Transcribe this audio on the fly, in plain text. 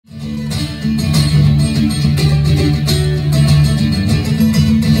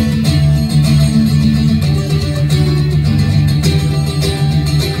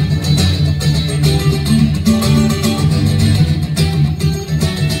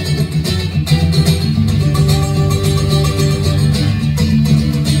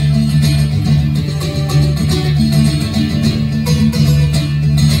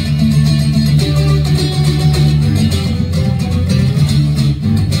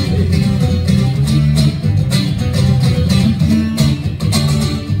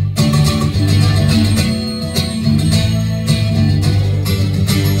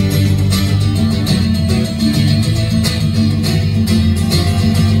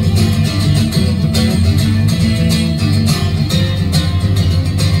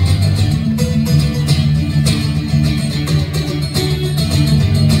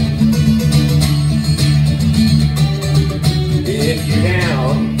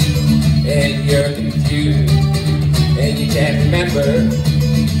can't remember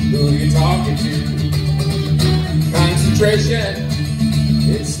who you're talking to. Concentration,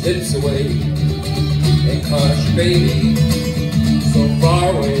 it slips away, and cause your baby so far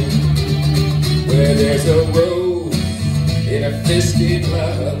away. Where there's a rose in a fisted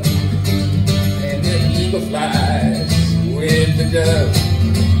glove, and the eagle flies with the dove.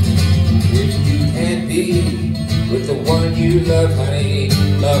 If you can't be with the one you love, honey,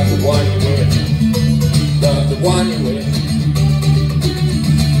 love the one you're with. Love the one you're with.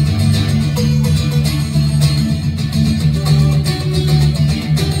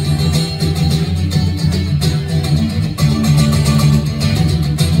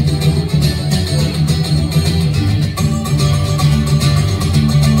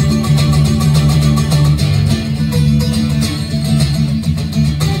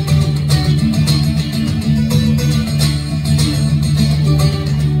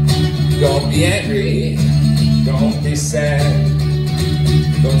 Don't be angry, don't be sad.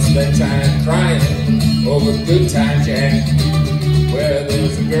 Don't spend time crying over good times, Jack. Where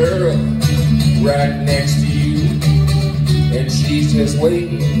there's a girl right next to you, and she's just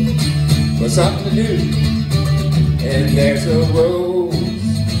waiting for something to do. And there's a rose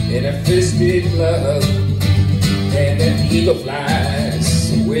in a fisted glove, and an eagle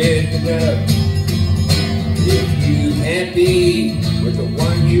flies with the dove. If you can't be with the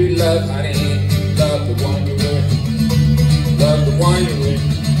one you love, honey, love the one you're with. Love the one you're with.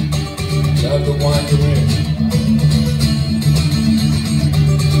 Love the one you're with.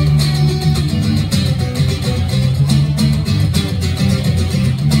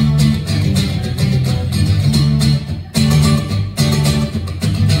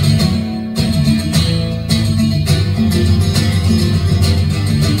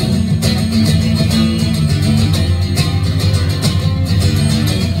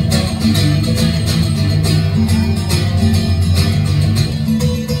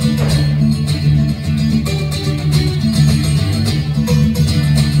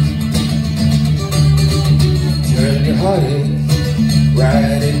 Heartache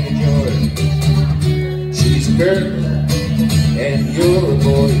right in your joy. She's a girl and you're a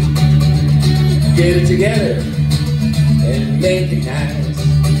boy. Get it together and make it nice.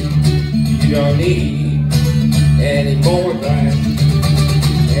 You don't need any more advice.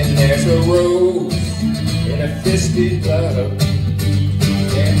 And there's a rose in a fisted glove,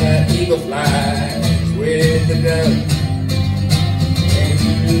 and the eagle flies with the dove. And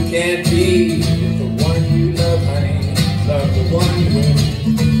you can't be with the one you love, honey. Love the one you're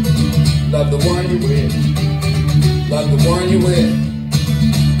with. Love the one you're with. Love the one you're with.